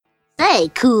Hey,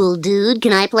 cool dude,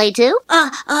 can I play too?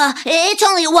 It's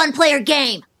only a one-player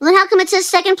game. Then how come it says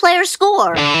second player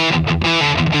score?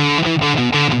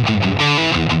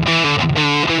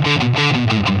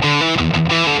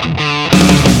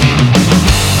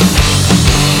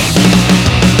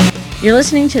 You're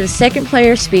listening to the Second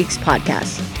Player Speaks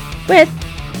podcast with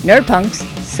Nerdpunk's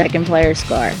Second Player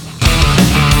Score.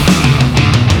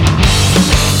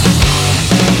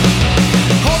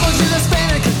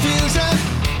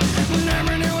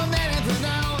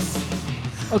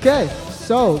 Okay,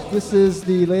 so this is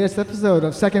the latest episode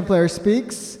of Second Player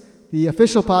Speaks, the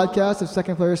official podcast of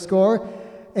Second Player Score.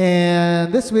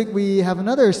 And this week we have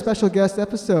another special guest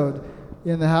episode.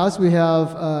 In the house we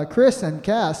have Chris and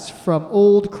Cass from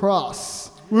Old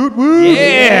Cross. Woot woot!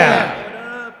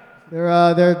 Yeah!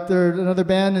 They're another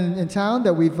band in town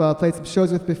that we've played some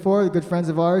shows with before. They're good friends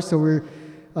of ours, so we're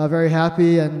very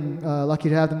happy and lucky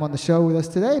to have them on the show with us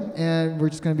today. And we're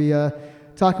just going to be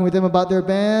talking with them about their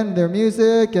band, their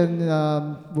music, and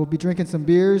we'll be drinking some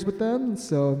beers with them.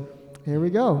 So here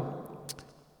we go.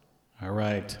 All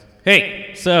right.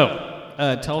 Hey, so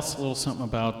tell us a little something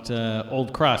about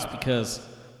Old Cross because,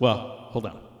 well, hold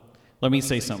on. Let me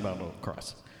say something about Old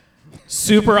Cross.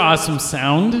 Super awesome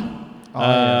sound.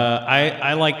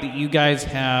 I like that you guys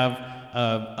have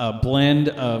a blend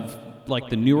of like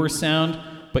the newer sound,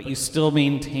 but you still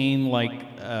maintain like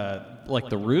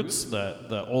the roots,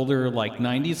 the older like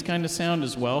 90s kind of sound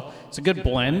as well. It's a good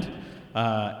blend,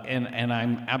 and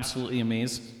I'm absolutely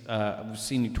amazed. I've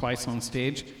seen you twice on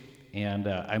stage, and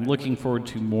I'm looking forward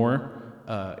to more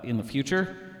in the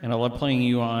future. And I love playing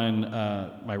you on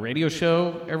my radio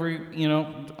show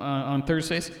on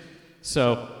Thursdays.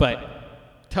 So,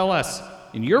 but tell us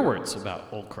in your words about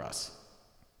Old Cross.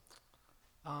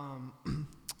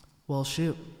 Well,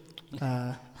 shoot.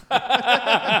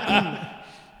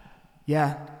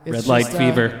 Yeah. It's Red light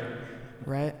fever.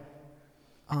 Right.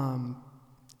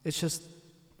 It's just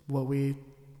what we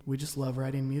just love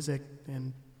writing music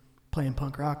and playing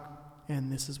punk rock,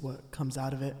 and this is what comes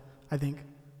out of it, I think,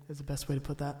 is the best way to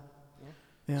put that.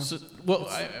 Yeah. So, well,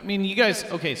 I mean, you guys,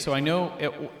 okay, so I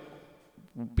know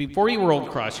before you were Old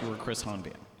Cross, you were Chris Hahn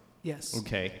Band. Yes.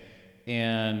 Okay.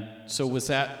 And so was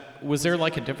there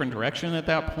like a different direction at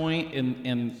that point?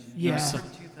 Yeah.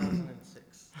 2006.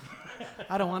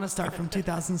 I don't want to start from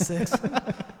 2006.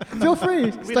 Feel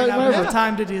free. We don't have enough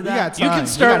time to do that. You can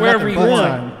start wherever you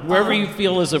want, wherever you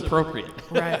feel is appropriate.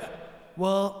 Right.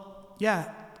 Well,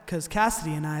 yeah, because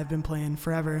Cassidy and I have been playing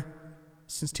forever,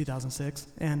 since 2006,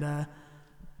 and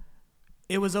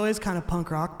it was always kind of punk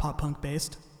rock, pop punk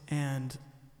based, and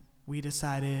we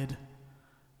decided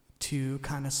to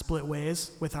kind of split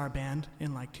ways with our band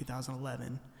in like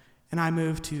 2011, and I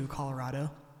moved to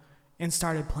Colorado and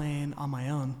started playing on my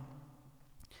own,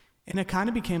 and it kind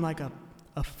of became like a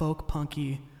folk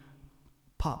punky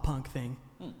pop punk thing,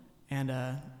 and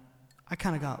I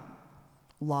kind of got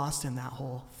lost in that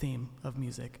whole theme of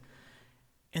music,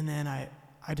 and then I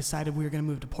decided we were going to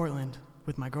move to Portland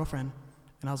with my girlfriend,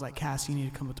 and I was like, Cass, you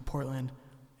need to come up to Portland,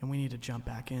 and we need to jump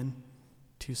back in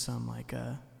to some like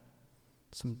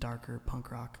some darker punk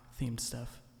rock themed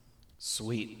stuff.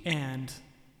 Sweet. And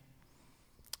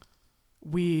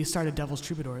we started Devil's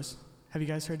Troubadours. Have you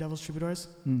guys heard Devil's Troubadours?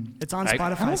 It's on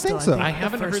Spotify. I don't still, think so. I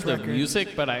haven't heard first the record. music,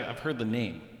 but I've heard the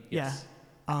name. Yes.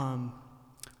 Yeah.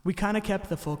 We kind of kept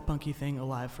the folk punky thing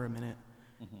alive for a minute,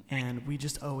 and we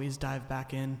just always dive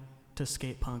back in to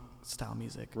skate punk style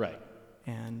music. Right.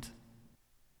 And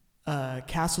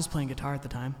Cass was playing guitar at the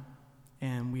time,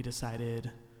 and we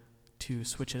decided to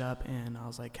switch it up, and I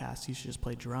was like, Cass, you should just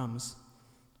play drums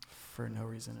for no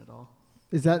reason at all.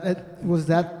 Was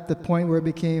that the point where it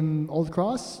became Old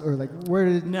Cross, or like where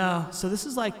did? No, so this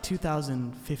is like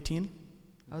 2015,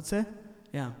 I would say.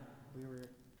 Yeah.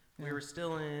 We were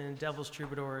still in Devil's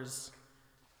Troubadours.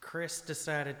 Chris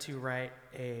decided to write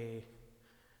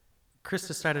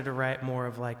more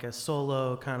of like a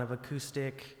solo kind of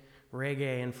acoustic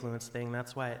reggae influence thing.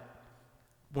 That's why it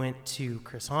went to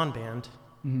Chris Hahn Band.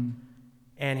 Mm-hmm.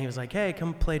 And he was like, hey,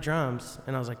 come play drums.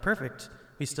 And I was like, perfect.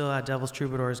 We still had Devil's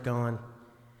Troubadours going.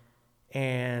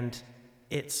 And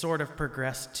it sort of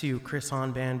progressed to Chris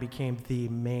Hahn Band became the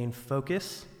main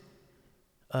focus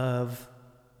of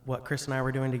what Chris and I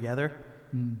were doing together.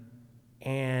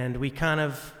 And we kind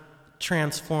of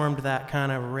transformed that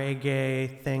kind of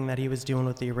reggae thing that he was doing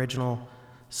with the original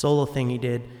solo thing he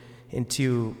did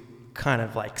into kind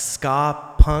of like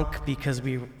ska punk, because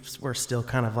we were still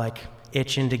kind of like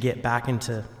itching to get back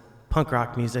into punk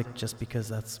rock music just because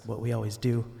that's what we always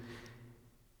do.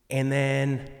 And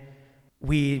then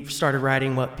we started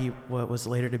writing what was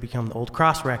later to become the Old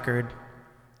Cross record,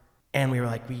 and we were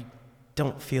like, we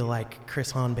don't feel like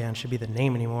Chris Hahn Band should be the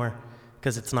name anymore,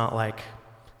 because it's not like,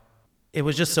 it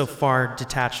was just so far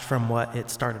detached from what it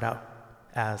started out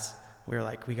as. We were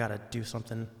like, we got to do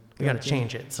something. We got to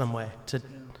change it some way to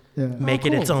make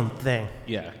it its own thing.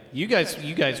 Yeah, you guys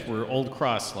were Old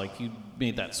Cross, like you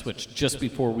made that switch just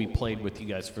before we played with you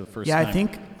guys for the first time. Yeah, I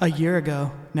think a year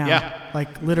ago now. Yeah.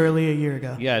 Like literally a year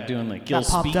ago. Yeah, doing like Gil That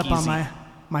popped Speakeasy. up on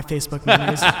my Facebook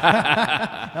memories.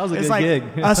 That was a It's good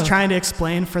like gig. us trying to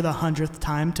explain for the 100th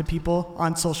time to people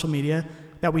on social media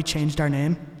that we changed our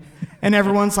name. And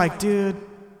everyone's like, dude,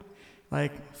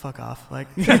 like, fuck off. Like,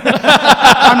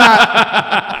 I'm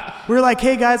not. We're like,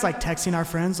 hey, guys, like texting our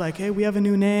friends, like, hey, we have a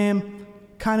new name,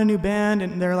 kind of new band.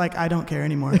 And they're like, I don't care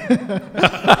anymore.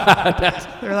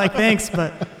 They're like, thanks,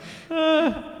 but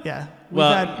yeah.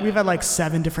 We've had like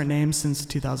 7 different names since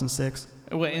 2006.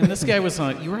 And this guy was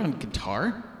on. You were on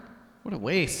guitar. What a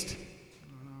waste.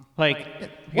 Like,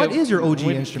 What is your OG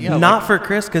when- instrument? yeah, Not for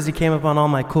Chris, because he came up on all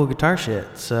my cool guitar shit.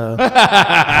 So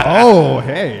Oh,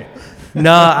 hey.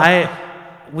 no,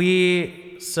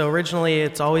 so originally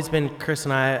it's always been Chris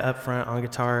and I up front on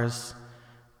guitars.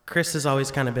 Chris has always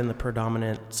kind of been the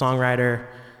predominant songwriter,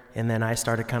 and then I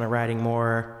started kind of writing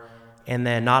more, and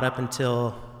then not up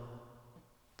until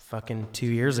fucking 2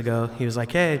 years ago, he was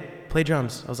like, hey, play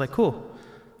drums. I was like, cool.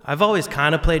 I've always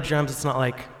kind of played drums. It's not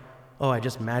like, oh, I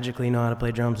just magically know how to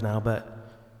play drums now, but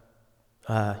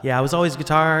yeah, I was always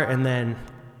guitar, and then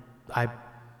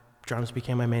drums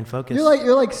became my main focus.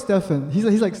 You're like Stefan. He's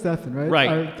like Stefan, right?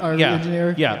 Right. Our yeah.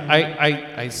 engineer. Yeah.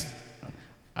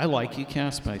 I like you,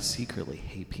 Cass, but I secretly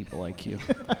hate people like you.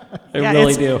 I Yeah,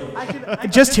 really it's- do.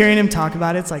 Just hearing him talk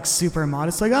about it, it's like super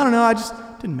modest. Like, I don't know, I just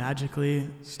didn't magically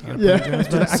start playing drums.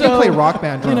 But I can play rock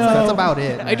band drums. you know, That's about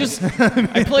it.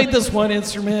 I played this one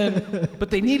instrument, but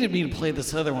they needed me to play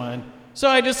this other one. So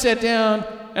I just sat down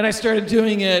and I started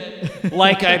doing it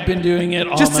like I've been doing it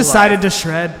all just my decided life. to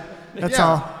shred. That's yeah.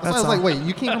 all. So That's I was all. like, wait,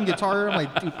 you came from guitar? I'm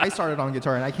like, dude, I started on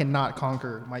guitar and I cannot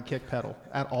conquer my kick pedal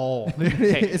at all.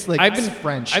 Hey, It's like I've been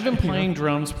French. I've been playing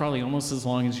drums probably almost as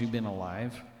long as you've been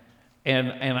alive, and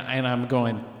I'm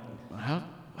going,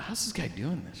 how's this guy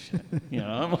doing this shit? You know,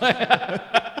 I'm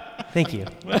like, Thank you.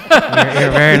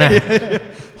 You're very nice.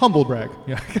 Humble brag.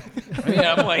 Yeah. I mean,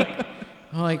 I'm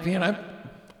like, man,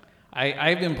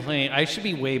 I've been playing. I should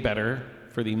be way better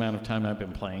for the amount of time I've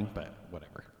been playing, but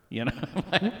whatever. You know,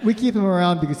 We keep him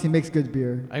around because he makes good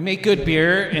beer. I make good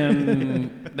beer,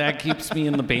 and that keeps me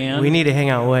in the band. We need to hang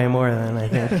out way more than I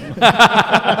think.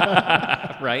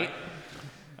 Right?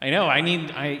 I know.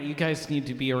 You guys need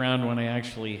to be around when I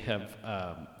actually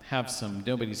have some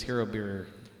Nobody's Hero beer.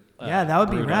 Yeah, that would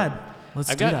be brewed rad. up.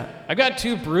 Let's I've do got that. I've got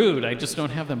 2 brewed. I just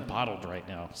don't have them bottled right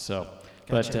now. So,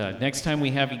 but next time we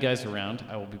have you guys around,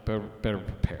 I will be better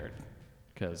prepared,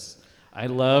 because I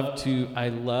love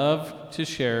to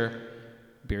share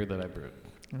beer that I brewed.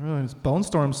 Oh, it's Bone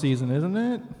Storm season, isn't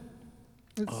it?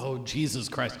 Oh, Jesus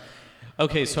Christ.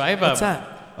 Okay, so I have What's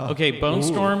that? Okay, Bone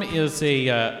Storm is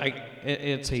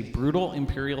it's a brutal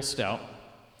imperial stout,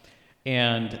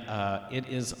 and it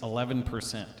is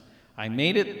 11%. I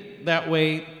made it that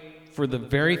way for the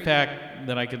very fact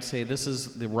that I could say this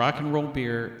is the rock and roll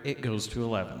beer. It goes to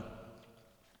 11,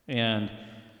 and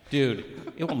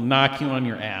dude, it will knock you on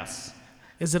your ass.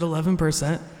 Is it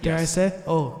 11%? Dare I Yes. say?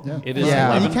 Oh, Yeah. It is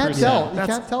Yeah. 11%. You can't tell. You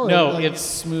That's- can't tell. No, it. Like, it's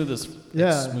smooth as Yeah.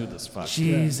 it's smooth as fuck.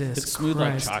 Jesus It's smooth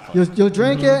Christ. like chocolate. You'll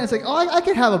drink it, and it's like, oh, I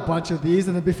could have a bunch of these,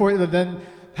 and then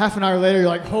half an hour later, you're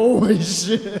like, holy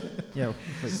shit. Yeah.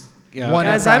 Yeah. One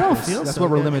Guys, at I don't practice. feel That's so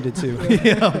what we're good. limited to.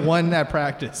 Yeah, one at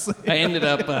practice. I ended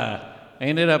up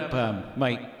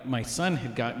my son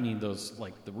had gotten me those,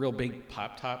 like, the real big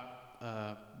pop top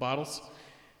bottles,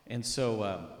 and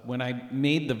so when I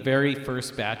made the very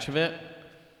first batch of it,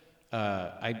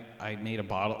 I made a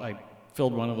bottle. I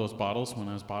filled one of those bottles when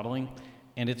I was bottling,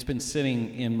 and it's been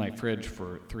sitting in my fridge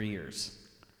for 3 years.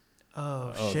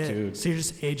 Oh, Oh, shit. dude. So you're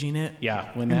just aging it Yeah,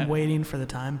 when and that waiting for the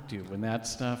time? dude, when that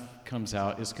stuff comes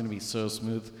out, it's gonna be so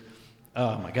smooth.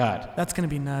 Oh my God. That's going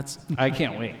to be nuts. I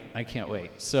can't wait. I can't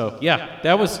wait. So yeah,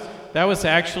 that was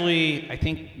actually, I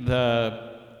think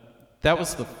that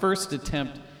was the first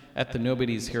attempt at the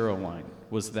Nobody's Hero line,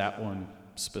 was that one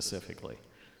specifically.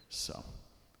 So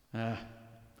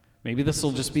maybe this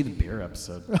will just be the beer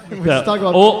episode. just talk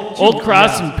about old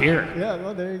Cross and beer. Yeah,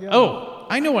 well, there you go. Oh,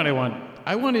 I know what I want.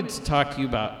 I wanted to talk to you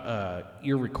about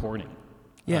your recording.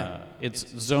 Yeah. It's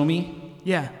Zomi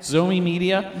Yeah.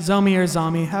 Media. Zombie or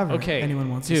Zombie, however Okay, anyone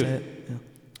wants dude. to say it. Yeah.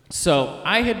 So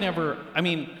I had never, I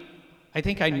mean, I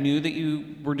think I knew that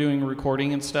you were doing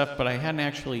recording and stuff, but I hadn't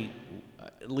actually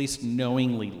at least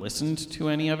knowingly listened to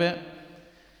any of it.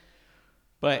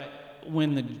 But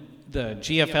when the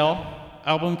GFL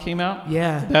album came out.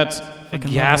 Yeah. That's a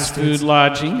Fucking gas love those dudes. food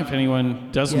lodging, if anyone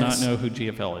does Yes. not know who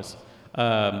GFL is.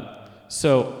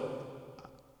 So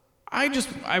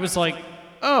I was like,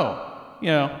 oh, you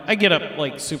know, I get up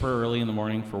like super early in the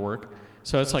morning for work.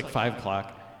 So it's like 5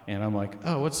 o'clock, and I'm like,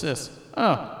 oh, what's this?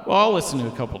 Oh, well, I'll listen to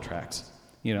a couple tracks,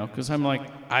 you know, because I'm like,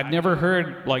 I've never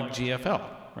heard like GFL,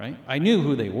 right? I knew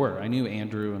who they were. I knew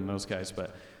Andrew and those guys,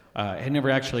 but I had never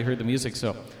actually heard the music.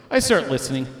 So I start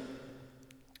listening.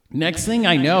 Next thing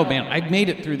I know, man, I'd made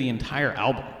it through the entire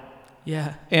album.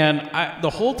 Yeah. And the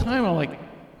whole time I'm like,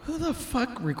 who the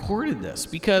fuck recorded this?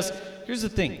 Because here's the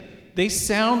thing. They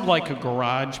sound like a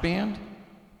garage band,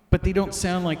 but they don't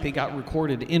sound like they got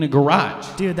recorded in a garage.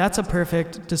 Dude, that's a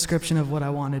perfect description of what I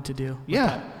wanted to do.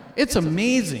 Yeah. It's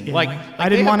amazing. Yeah. Like I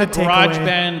didn't they have wanna the take garage away-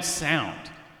 band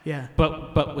sound, Yeah.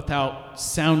 but without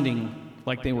sounding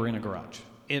like they were in a garage.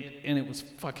 And it was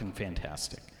fucking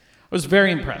fantastic. I was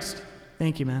very impressed.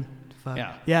 Thank you, man. Fuck.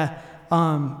 Yeah. Yeah.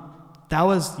 That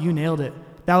was, you nailed it.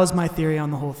 That was my theory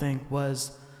on the whole thing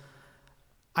was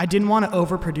I didn't want to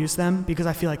overproduce them because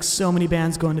I feel like so many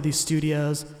bands go into these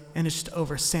studios and it's just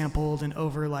oversampled and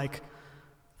over like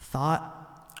thought.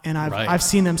 And Right. I've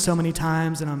seen them so many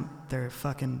times and they're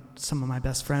fucking some of my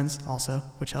best friends also,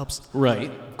 which helps. Right,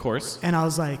 of course. And I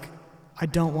was like, I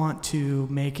don't want to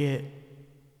make it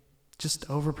just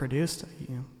overproduced.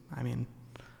 You know, I mean,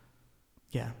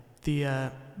 yeah,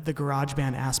 the garage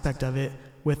band aspect of it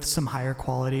with some higher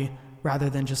quality rather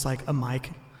than just like a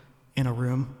mic in a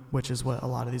room, which is what a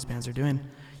lot of these bands are doing.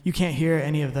 You can't hear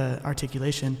any of the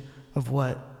articulation of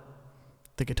what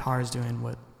the guitar is doing.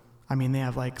 They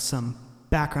have like some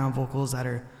background vocals that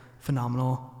are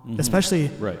phenomenal, especially.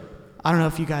 Right. I don't know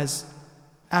if you guys,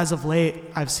 as of late,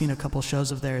 I've seen a couple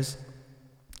shows of theirs,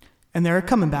 and they're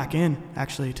coming back in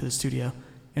actually to the studio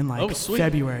in like Oh, sweet.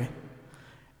 February,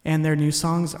 and their new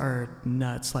songs are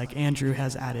nuts. Like Andrew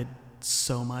has added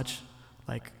so much,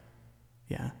 like,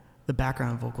 yeah, the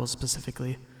background vocals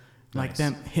specifically, like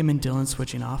Nice. him and Dylan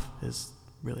switching off is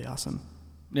really awesome.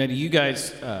 Now, do you guys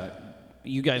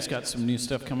got some new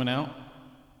stuff coming out?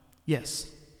 Yes.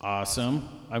 Awesome.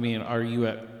 I mean,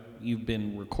 you've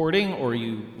been recording, or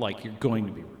you're going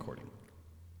to be recording?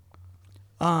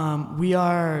 We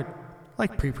are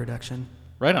like pre-production.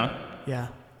 Right on. Yeah,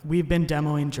 we've been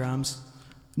demoing drums.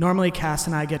 Normally, Cass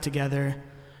and I get together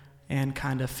and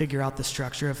kind of figure out the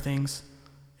structure of things,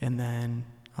 and then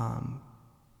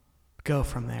go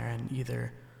from there and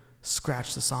either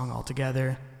scratch the song altogether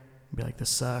and be like, this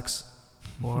sucks,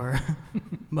 or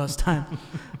most time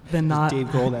than not. Dave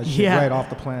Grohl that shit Yeah. right off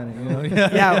the planet. You know?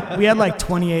 Yeah, we had like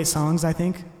 28 songs, I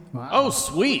think, Oh,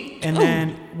 sweet. and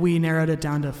then we narrowed it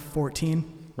down to 14,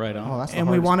 Right on. Oh, that's the and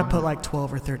we hardest want to part. put like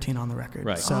 12 or 13 on the record.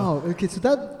 Right. So Oh, okay. So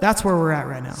that's where we're at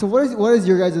right now. so what is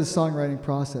your guys' songwriting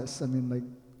process? I mean, like,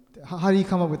 how do you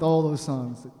come up with all those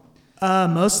songs?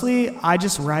 Mostly, I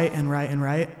just write and write and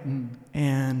write,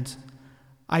 and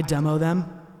I demo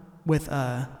them with.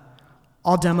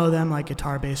 I'll demo them like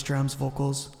guitar, bass, drums,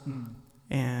 vocals,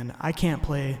 and I can't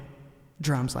play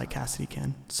drums like Cassidy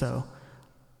can, so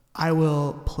I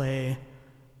will play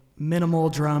minimal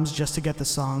drums just to get the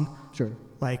song, Sure.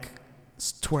 like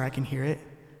to where I can hear it,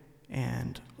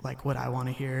 and like what I want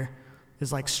to hear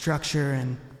is like structure,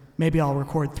 and maybe I'll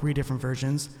record 3 different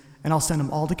versions, and I'll send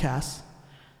them all to Cass.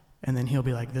 And then he'll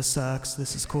be like, this sucks,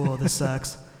 this is cool, this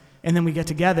sucks. And then we get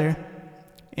together,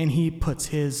 and he puts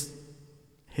his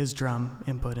drum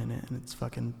input in it, and it's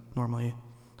fucking normally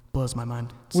blows my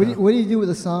mind. What So- do you do with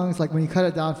the songs, like when you cut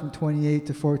it down from 28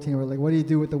 to 14, or like what do you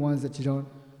do with the ones that you don't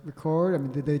record? I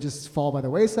mean, did they just fall by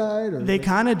the wayside? Or They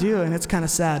kind of do, and it's kind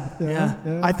of sad. Yeah, Yeah.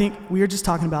 yeah. I think we were just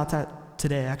talking about that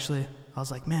today, actually. I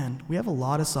was like, man, we have a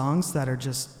lot of songs that are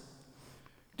just,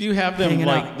 Do you have them Hanging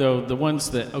like out. the ones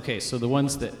that the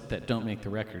ones that don't make the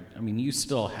record? I mean, you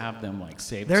still have them like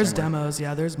saved. there's somewhere. demos,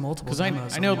 yeah, there's multiple Because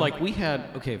demos. I know, on there. like we had.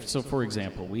 Okay, so for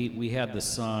example, we had this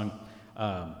song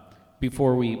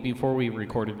before we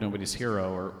recorded Nobody's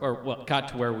Hero, or well, got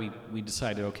to where we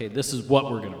decided, okay, this is what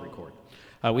we're going to record.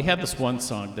 We had this one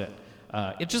song that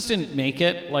it just didn't make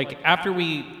it. Like after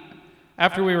we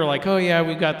were like, oh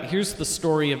yeah, here's the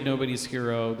story of Nobody's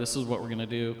Hero. This is what we're going to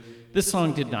do. This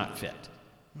song did not fit.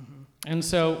 And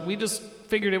so we just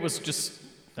figured it was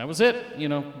that was it,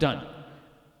 done.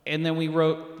 And then we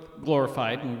wrote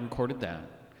Glorified, and we recorded that.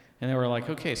 And they were like,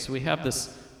 okay, so we have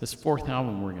this 4th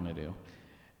album we're going to do.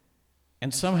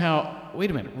 And somehow,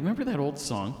 wait a minute, remember that old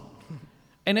song?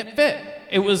 And it fit.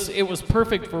 It was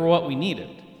perfect for what we needed.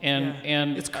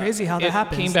 And It's crazy how that it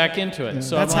happens. came back into it.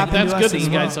 So That's I'm like, happened to that's us good that as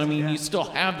you guys, well. I mean, Yeah. you still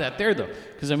have that there, though.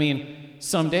 Because, I mean,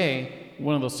 someday,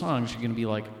 one of those songs, you're going to be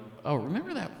like, oh,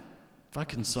 remember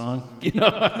fucking song, you know.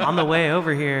 On the way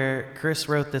over here, Chris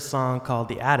wrote this song called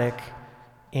The Attic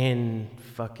in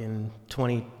fucking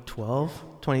 2012,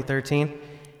 2013.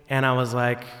 And I was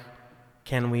like,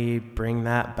 can we bring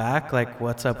that back? Like,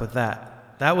 what's up with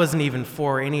that? That wasn't even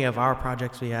for any of our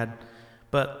projects we had,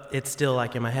 but it's still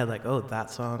like in my head, like, oh,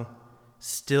 that song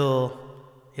still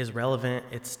is relevant.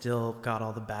 It's still got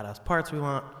all the badass parts we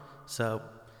want. So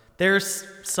there's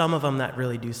some of them that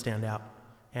really do stand out.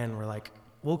 And we're like,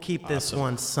 we'll keep this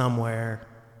one somewhere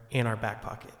in our back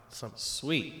pocket.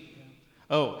 Sweet.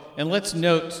 Oh, and let's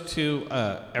note to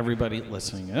everybody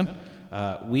listening in,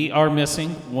 we are missing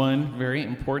one very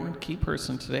important key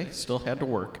person today. Still had to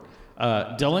work.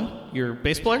 Dylan, your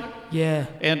bass player? Yeah.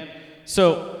 And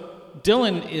so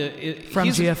Dylan From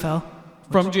GFL.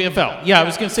 From GFL. Yeah, I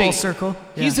was going to say. Full circle.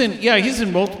 He's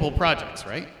in multiple projects,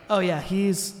 right? Oh, yeah.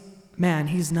 He's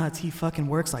nuts. He fucking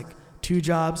works like 2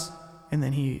 jobs, and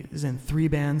then he is in 3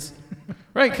 bands.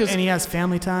 Right, because... And he has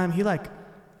family time. He like...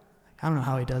 I don't know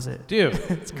how he does it. Dude,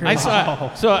 it's crazy.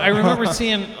 So I remember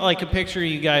seeing like a picture of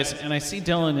you guys, and I see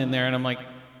Dylan in there, and I'm like,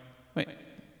 wait,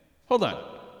 hold on.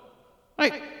 I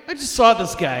just saw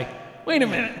this guy. Wait a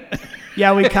minute.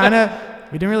 Yeah, we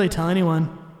didn't really tell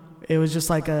anyone. It was just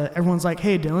like everyone's like,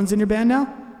 hey, Dylan's in your band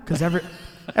now? Because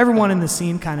everyone in the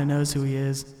scene kind of knows who he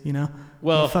is, you know?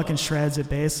 Well, he fucking shreds at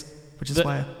bass, which is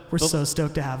why we're so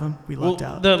stoked to have him. We lucked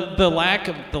out. The lack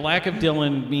of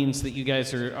Dylan means that you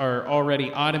guys are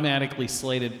already automatically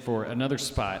slated for another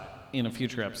spot in a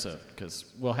future episode, because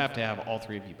we'll have to have all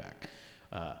 3 of you back.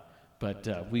 But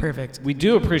Perfect. We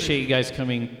do appreciate you guys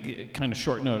coming kind of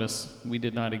short notice. We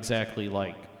did not exactly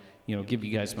give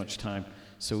you guys much time,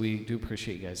 so we do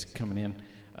appreciate you guys coming in.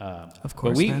 Of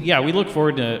course, man. We look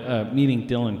forward to meeting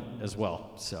Dylan as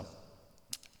well. So.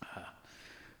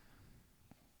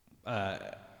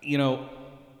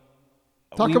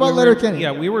 Talk about Letterkenny.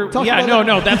 Yeah, we were. Talk Yeah, about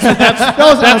no, that's where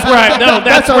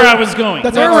I was going.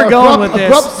 That's where we're going with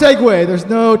this. Abrupt segue. There's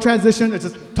no transition. It's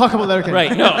just talk about Letterkenny.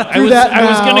 Right. No, I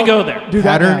was going to go there. Do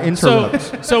that Pattern now.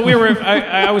 interrupts. So we were.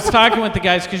 I was talking with the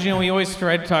guys because we always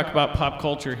try to talk about pop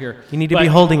culture here. You need to be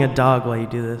holding a dog while you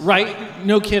do this. Right.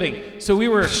 No kidding. So we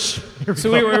were.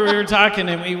 we were talking,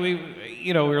 and we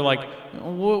were like,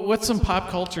 what's some pop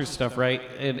culture stuff, right?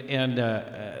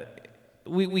 And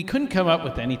we couldn't come up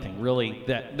with anything really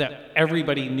that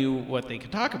everybody knew what they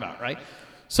could talk about, right?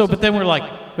 So, but then we're like,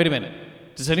 wait a minute,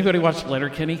 does anybody watch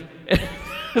Letterkenny?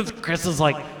 Chris is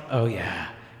like, oh yeah,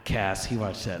 Cass, he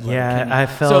watched that. Yeah, Letterkenny. I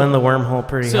fell in the wormhole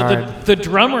pretty hard. So the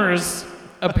drummers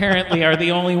apparently are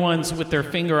the only ones with their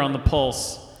finger on the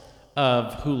pulse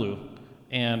of Hulu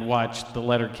and watched the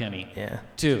Letterkenny. Yeah.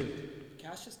 Dude.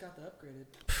 Cass just got the upgraded.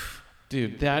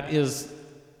 Dude, that is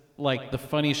like the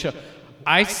funniest show.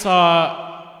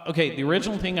 The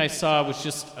original thing I saw was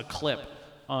just a clip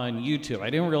on YouTube.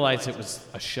 I didn't realize it was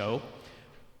a show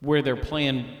where they're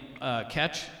playing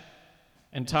catch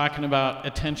and talking about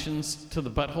attentions to the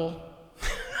butthole.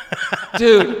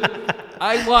 Dude,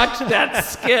 I watched that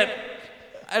skit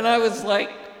and I was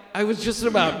just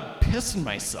about pissing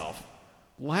myself,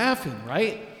 laughing,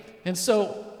 right? And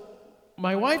so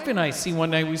my wife and I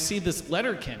we see this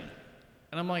Letterkenny,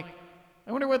 and I'm like,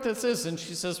 I wonder what this is. And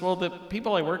she says, well, the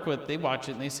people I work with, they watch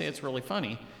it and they say it's really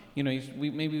funny.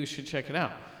 Maybe we should check it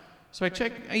out. So I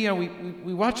check,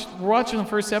 we're watching the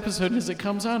first episode, and as it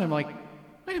comes on, I'm like,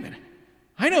 wait a minute,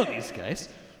 I know these guys.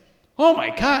 Oh my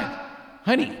God,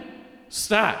 honey,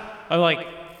 stop. I'm like,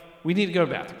 we need to go to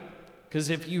the bathroom.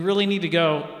 Because if you really need to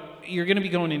go, you're going to be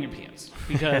going in your pants.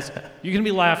 Because you're going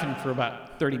to be laughing for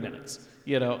about 30 minutes,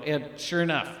 And sure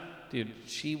enough, dude,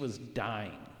 she was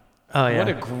dying. Oh yeah. What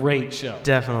a great show.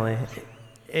 Definitely.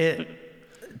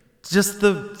 Just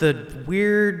the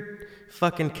weird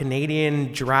fucking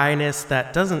Canadian dryness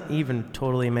that doesn't even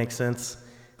totally make sense.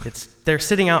 They're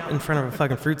sitting out in front of a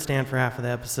fucking fruit stand for half of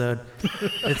the episode.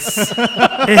 It's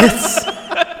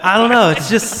I don't know, it's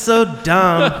just so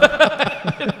dumb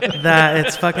that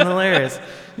it's fucking hilarious.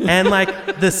 And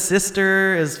like the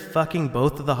sister is fucking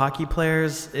both of the hockey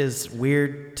players is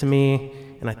weird to me,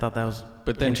 and I thought that was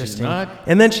But then she's interesting. not.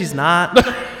 And then she's not,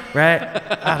 right?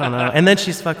 I don't know. And then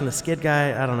she's fucking the skid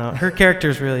guy. I don't know. Her character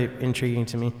is really intriguing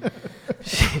to me.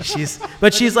 She's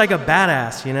like a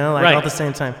badass, like right. all at the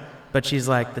same time. But she's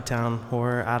like the town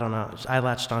whore. I don't know. I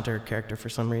latched onto her character for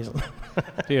some reason.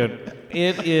 Dude,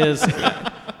 it is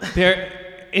there,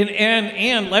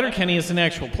 and Letterkenny is an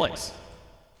actual place.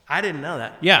 I didn't know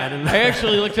that. Yeah, I didn't know I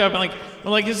actually looked it up. I'm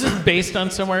like, is this based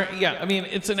on somewhere? Yeah, I mean,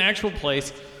 it's an actual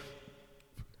place.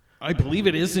 I believe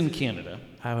it is in Canada.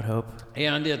 I would hope.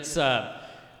 And it's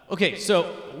okay. So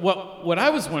what I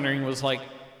was wondering was like,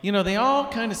 they all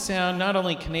kind of sound not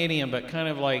only Canadian, but kind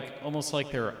of like almost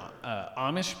like they're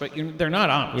Amish, but they're not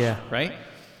Amish, Yeah. right?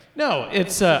 No,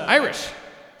 it's Irish.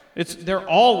 They're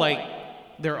all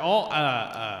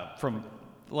from,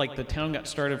 like, the town got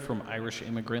started from Irish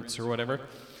immigrants or whatever.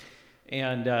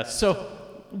 And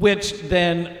which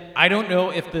then, I don't know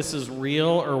if this is real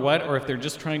or what, or if they're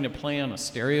just trying to play on a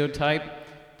stereotype,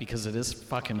 because it is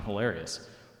fucking hilarious.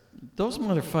 Those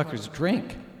motherfuckers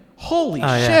drink. Holy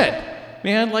shit,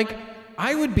 man. Like,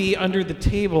 I would be under the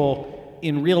table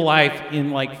in real life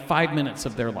in like 5 minutes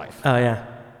of their life. Oh, yeah.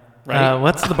 Right?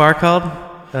 What's the bar called?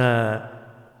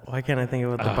 Why can't I think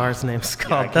of what the bar's name's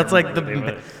called? That's like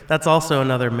that's also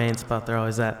another main spot they're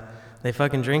always at. They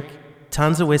fucking drink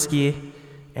tons of whiskey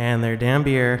and their damn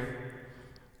beer.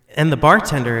 And the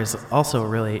bartender is also a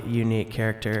really unique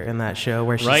character in that show,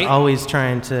 where she's always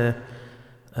trying to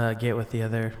get with the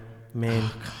other main.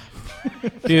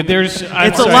 Dude,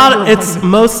 it's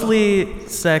mostly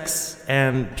sex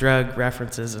and drug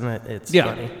references, and it's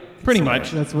funny. Pretty much.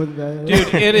 That's what. Dude,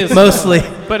 it is mostly.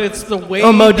 But it's the way.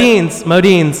 Oh, Modine's.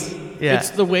 Yeah.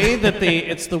 It's the way that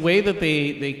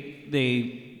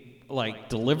they like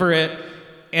deliver it,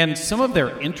 and some of their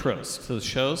intros to the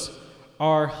shows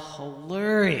are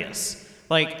hilarious.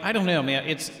 Like, I don't know, man.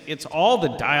 It's all the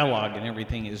dialogue and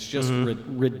everything is just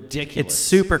ridiculous. It's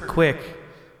super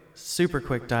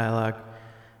quick dialogue,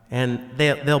 and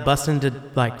they'll bust into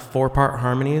like 4-part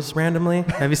harmonies randomly.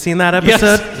 Have you seen that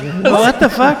episode? Yes. What the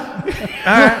fuck?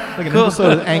 All right, Like an cool.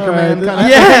 episode of Anchorman. All right.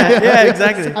 Yeah,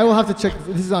 exactly. I will have to check.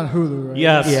 This is on Hulu, right?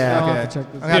 Yes. Yeah. I'll Okay. have to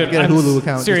check this. I have to Dude, get a Hulu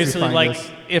account. Seriously, just to find like,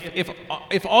 this.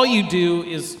 if all you do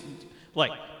is,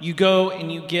 like, you go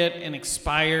and you get an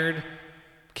expired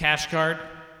cash card,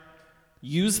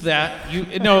 use that.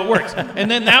 No, it works. And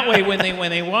then that way, when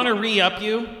they want to re-up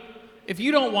you, if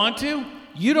you don't want to,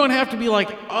 you don't have to be like,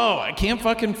 oh, I can't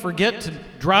fucking forget to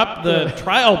drop the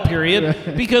trial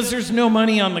period because there's no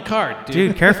money on the card, dude.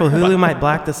 Dude, careful. Hulu might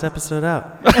black this episode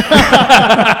out. By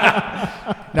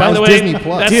Now the it's way, Disney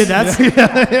Plus. Dude,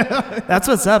 that's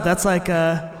what's up. That's like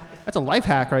That's a life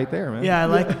hack right there, man. I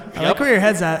like where your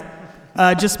head's at.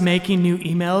 Just making new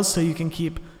emails so you can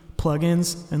keep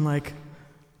plugins and like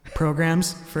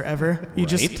programs forever. You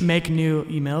just make new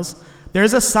emails.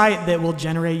 There's a site that will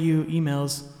generate you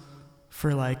emails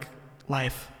for like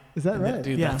life. Is that right?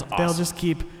 Dude, Yeah, that's awesome. they'll just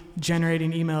keep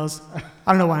generating emails.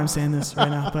 I don't know why I'm saying this right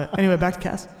now, but anyway, back to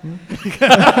Cass.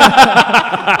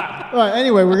 All right.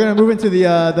 Anyway, we're gonna move into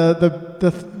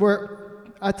we're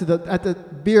at the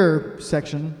beer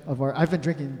section of our. I've been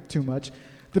drinking too much.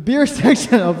 The beer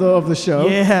section of the show.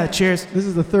 Yeah, cheers. This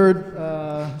is the third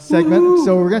segment. Woo-hoo.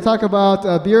 So we're gonna talk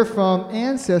about beer from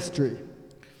Ancestry.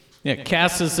 Yeah,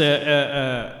 Cass is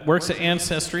works at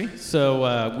Ancestry,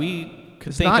 so we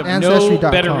could think not of no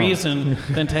Ancestry.com. better reason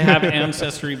than to have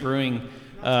Ancestry Brewing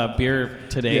beer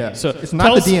today. Yeah, So it's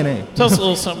not the DNA. Tell us a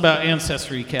little something about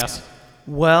Ancestry, Cass.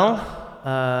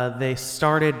 Well, they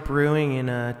started brewing in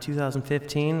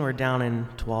 2015. We're down in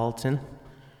Tualatin,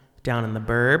 down in the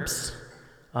burbs.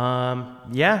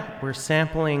 We're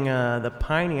sampling the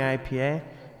Piney IPA,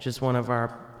 which is one of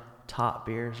our top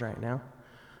beers right now.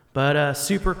 But a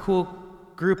super cool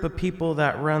group of people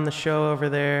that run the show over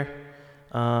there.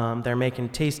 They're making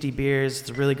tasty beers. It's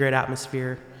a really great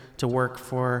atmosphere to work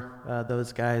for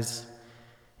those guys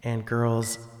and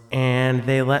girls. And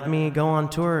they let me go on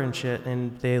tour and shit.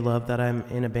 And they love that I'm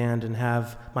in a band and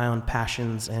have my own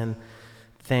passions and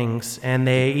things. And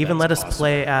they even let us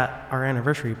play at our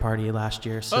anniversary party last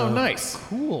year. So, Nice.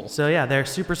 Cool. So yeah, they're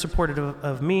super supportive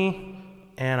of me.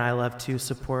 And I love to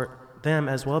support them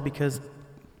as well because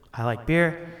I like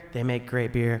beer. They make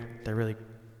great beer. They're really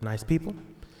nice people.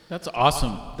 That's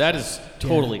awesome. That is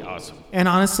totally awesome. And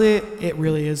honestly, it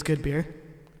really is good beer.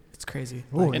 It's crazy.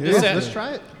 Oh, And yeah. does that- Let's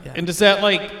try it. And does that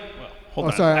like? Well, hold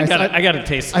on. sorry, I gotta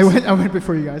taste this. I went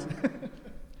before you guys.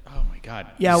 Oh my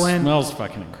god. Yeah, it when- smells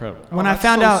fucking incredible. When I that's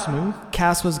found so out smooth.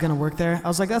 Cass was gonna work there, I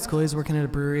was like, that's cool. He's working at a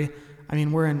brewery. I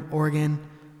mean, we're in Oregon,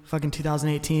 fucking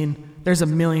 2018. There's a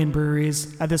million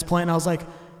breweries at this point, and I was like,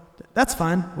 that's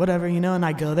fine, whatever, you know. And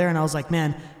I go there, and I was like,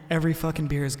 man, every fucking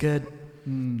beer is good,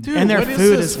 Dude, and their what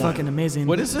food this is one? fucking amazing.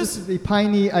 What is This this? is the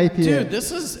Piney IPA. Dude,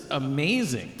 this is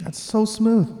amazing. That's so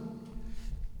smooth.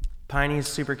 Piney's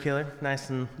super killer. Nice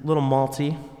and little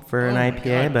malty for an my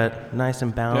IPA, God. but nice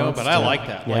and No, balanced. but I like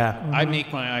that. Like, Yeah. I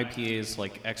make my IPAs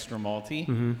like extra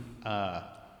malty.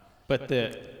 But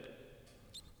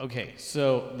okay,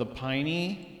 so the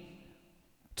piney,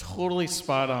 totally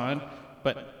spot on,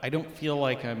 but I don't feel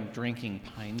like I'm drinking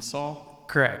Pine Sol.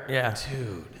 Correct. Yeah.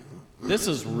 Dude, this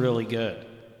is really good.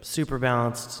 Super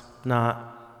balanced.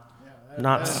 Not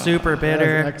super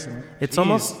bitter. excellent. It's Jeez.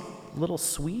 almost little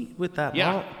sweet with that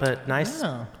Yeah. malt, but nice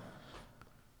Yeah.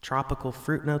 tropical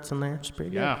fruit notes in there. It's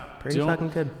pretty good. Yeah. Pretty Don't- fucking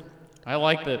good. I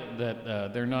like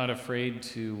that they're not afraid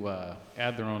to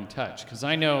add their own touch. Because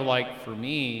I know, like, for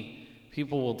me,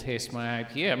 people will taste my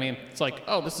IPA. I mean, it's like,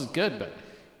 oh, this is good, but,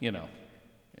 you know,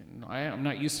 I'm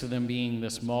not used to them being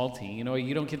this malty. You know,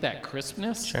 you don't get that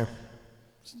crispness. Sure.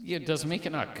 Yeah, it doesn't make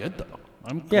it not good, though.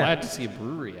 I'm Yeah. glad to see a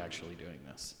brewery actually doing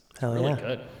this. Hell Really yeah.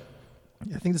 good.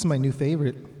 I think this is my new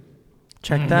favorite.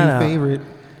 Check that New out. favorite.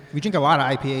 We drink a lot of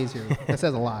IPAs here. That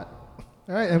says a lot.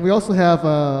 All right, and we also have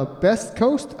Best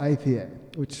Coast IPA,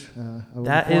 which I will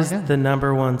That pour is again. the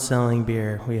number one selling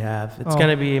beer we have. It's Oh. going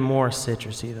to be more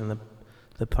citrusy than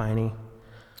the piney,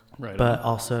 Right. but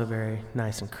also very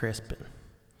nice and crisp. And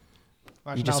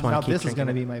Actually, just now wanna keep this is going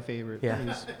to drinking be my favorite. Yeah.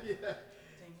 please.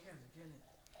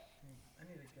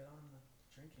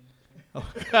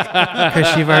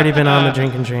 Chris, you've already been on the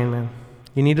drinking train, man.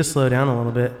 You need to slow down a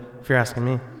little bit, if you're asking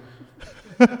me.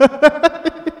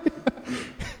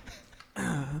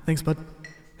 Thanks, bud.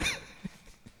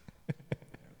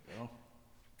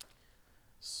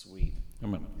 Sweet.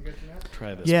 I'm going to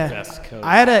try this Yeah, Best Coast.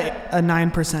 I had a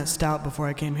 9% stout before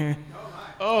I came here.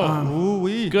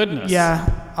 Goodness.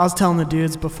 Yeah, I was telling the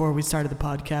dudes before we started the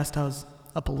podcast, I was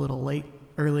up a little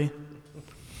early,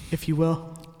 if you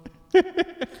will.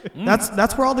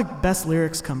 That's where all the best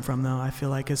lyrics come from, though. I feel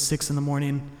like is 6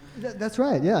 a.m, That's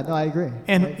right. Yeah, no, I agree.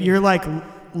 and you're like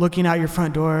looking out your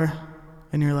front door,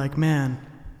 and you're like, man,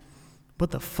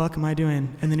 what the fuck am I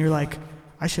doing? And then you're like,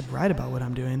 I should write about what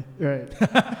I'm doing. Right.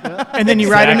 And then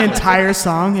you write an entire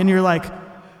song, and you're like,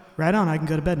 right on, I can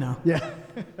go to bed now. Yeah.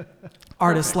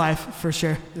 Artist life for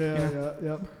sure. Yeah.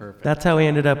 That's how we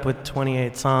ended up with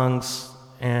 28 songs,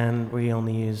 and we're going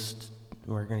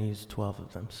to use 12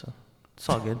 of them, so it's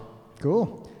all good. Cool.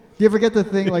 Do you ever get the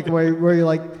thing like where you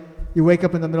like you wake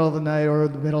up in the middle of the night or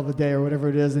the middle of the day or whatever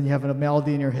it is, and you have a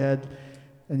melody in your head,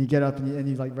 and you get up and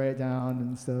you like write it down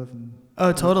and stuff? And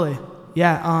Oh, totally.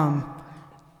 Yeah.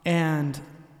 And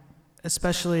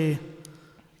especially,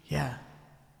 yeah,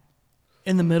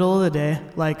 in the middle of the day,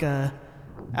 like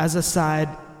as a side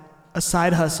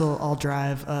hustle, I'll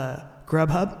drive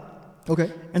Grubhub,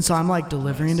 okay. and so I'm like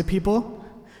delivering to people,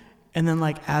 and then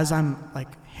like as I'm like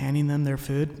handing them their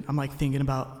food, I'm like thinking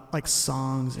about like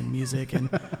songs and music and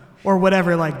or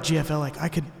whatever, like GFL, like I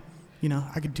could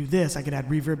do this, I could add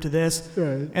reverb to this.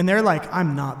 Right. And they're like,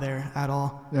 I'm not there at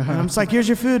all. Uh-huh. And I'm just like, here's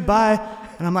your food, bye.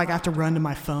 And I'm like, I have to run to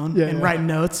my phone Yeah, and yeah. write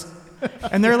notes.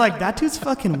 And they're like, that dude's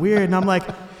fucking weird. And I'm like,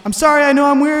 I'm sorry, I know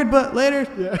I'm weird, but later.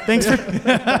 Thanks for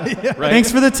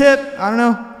thanks for the tip. I don't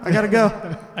know. I gotta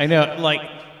go. I know, like,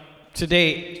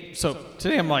 today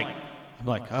I'm like,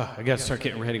 oh, I got to start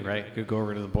getting ready, right? I could go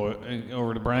over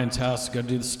to Brian's house, go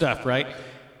do the stuff, right?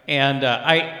 And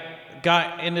I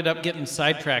ended up getting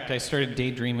sidetracked. I started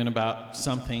daydreaming about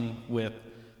something with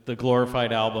the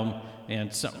Glorified album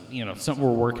and something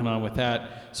we're working on with that.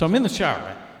 So I'm in the shower,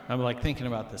 right? I'm like thinking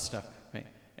about this stuff, right?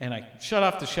 And I shut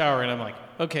off the shower and I'm like,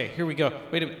 okay, here we go.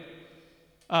 Wait a minute.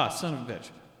 Ah, son of a bitch.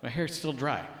 My hair's still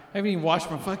dry. I haven't even washed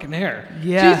my fucking hair.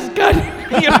 Yeah. Jesus God.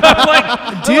 I'm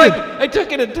like, dude, I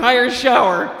took an entire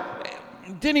shower,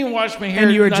 didn't even wash my hair.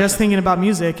 And you were nothing. just thinking about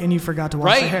music and you forgot to wash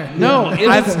Right? your hair. No, it is-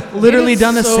 I've literally it is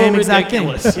done the so same exact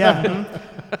ridiculous. thing. Yeah.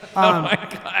 Oh my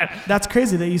God. That's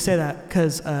crazy that you say that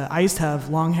because I used to have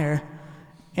long hair,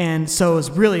 and so it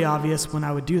was really obvious when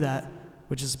I would do that,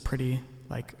 which is a pretty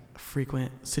like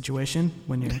frequent situation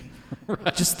when you're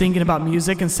just thinking about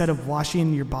music instead of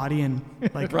washing your body and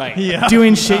like Right.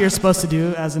 doing shit you're supposed to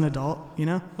do as an adult, you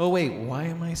know? Oh wait, why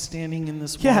am I standing in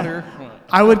this Yeah. water?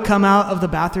 I would come out of the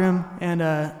bathroom and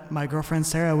my girlfriend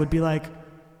Sarah would be like,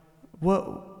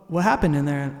 "What happened in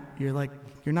there?" And you're like,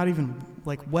 "You're not even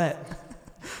like wet."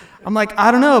 I'm like,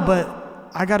 "I don't know, but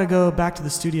I gotta go back to the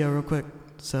studio real quick."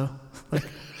 So, like,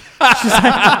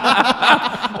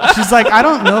 she's like, "I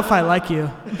don't know if I like you."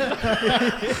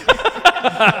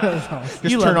 Just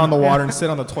You turn love on the me. water and sit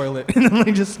on the toilet.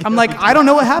 I'm like, "I don't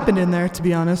know what happened in there, to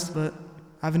be honest, but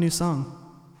I have a new song."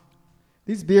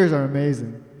 These beers are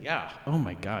amazing. Yeah. Oh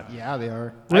my God. Yeah, they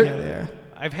are.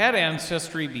 I've had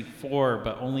Ancestry before,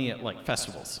 but only at like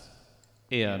festivals.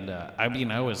 And I mean,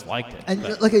 I always liked it. And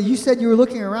but- like you said, you were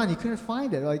looking around, you couldn't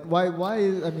find it. Like why?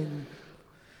 I mean,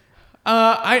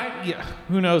 yeah,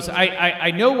 who knows?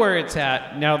 I know where it's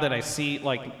at now that I see,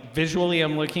 like, visually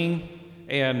I'm looking,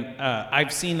 and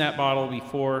I've seen that bottle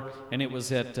before, and it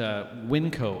was at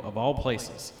Winco, of all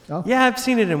places. Yeah, I've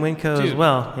seen it in Winco as Dude,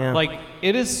 well. Yeah. Like,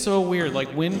 it is so weird. Like,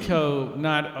 Winco,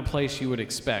 not a place you would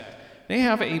expect. They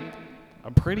have a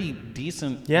pretty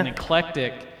decent Yeah. and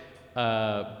eclectic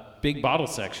big bottle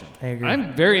section. I agree.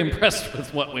 I'm very impressed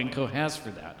with what Winco has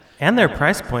for that. And their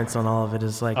price points on all of it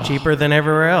is like cheaper than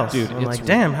everywhere else. Dude, I'm it's like,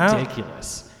 damn, how?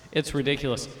 ridiculous. It's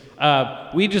ridiculous.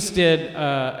 We just did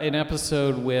an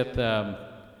episode with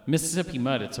Mississippi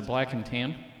Mud. It's a black and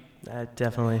tan. I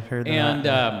definitely heard that.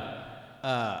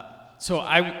 And so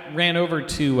I ran over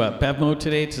to Bevmo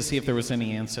today to see if there was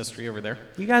any ancestry over there.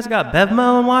 You guys got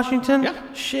Bevmo in Washington?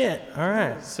 Yeah. Shit. All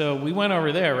right. So we went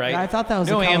over there, right? Yeah, I thought that was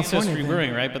no a California ancestry thing.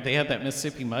 brewing, right? But they had that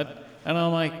Mississippi Mud, and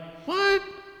I'm like, what?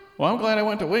 Well, I'm glad I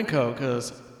went to Winco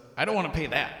because I don't want to pay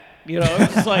that. You know,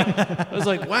 it was like I was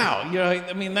like, wow. You know,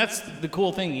 I mean, that's the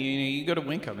cool thing. You go to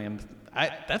Winco, man.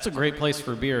 That's a great place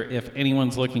for beer if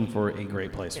anyone's looking for a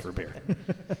great place for beer.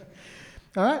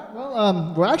 All right.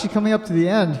 Well, we're actually coming up to the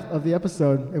end of the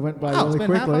episode. It went by Wow, it's really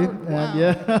been half quickly. hour? And Wow.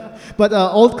 yeah. But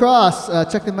Old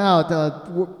Cross, check them out.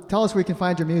 Tell us where we can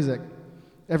find your music.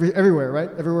 Everywhere, right?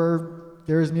 Everywhere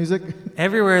there is music.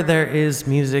 Everywhere there is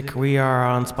music, we are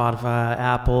on Spotify,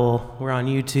 Apple. We're on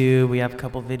YouTube. We have a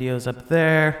couple videos up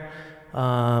there.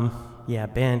 Yeah,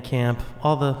 Bandcamp.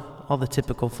 All the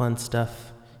typical fun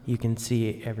stuff you can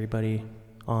see everybody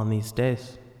on these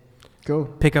days. Cool.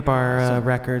 Pick up our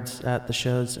records at the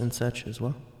shows and such as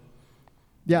well.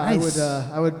 Yeah, Nice.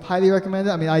 I would highly recommend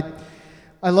it. I mean,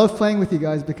 I love playing with you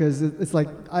guys because it's like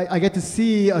I get to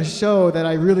see a show that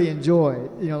I really enjoy.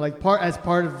 You know, like as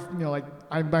part of, you know, like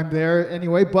I'm there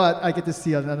anyway, but I get to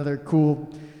see another cool,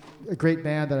 a great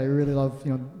band that I really love.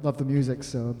 You know, love the music.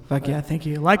 So Fuck yeah, thank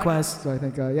you. Likewise. So I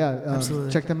think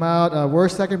Absolutely. check them out. We're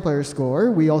Second Player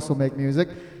Score. We also make music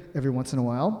every once in a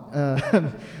while.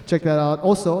 Check that out.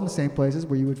 Also in the same places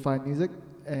where you would find music.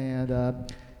 And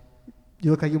you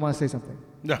look like you want to say something.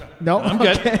 No, No, I'm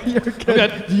good. Okay, you're good.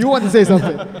 good. You want to say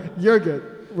something? You're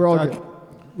good. We're all good.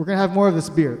 We're gonna have more of this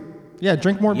beer. Yeah,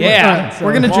 drink more. Yeah. beer. So-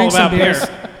 We're going to All drink some about beers.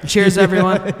 beer. Cheers,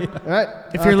 everyone. All right.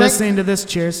 If you're thanks- listening to this,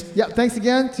 cheers. Yeah. Thanks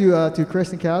again to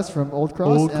Chris and Cass from Old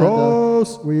Cross. Old and,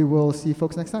 Cross. we will see you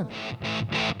folks next time.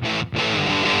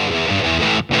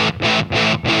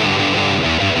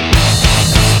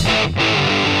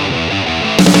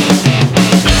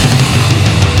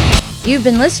 You've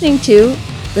been listening to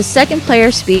the Second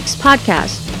Player Speaks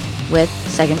podcast with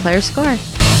Second Player Score.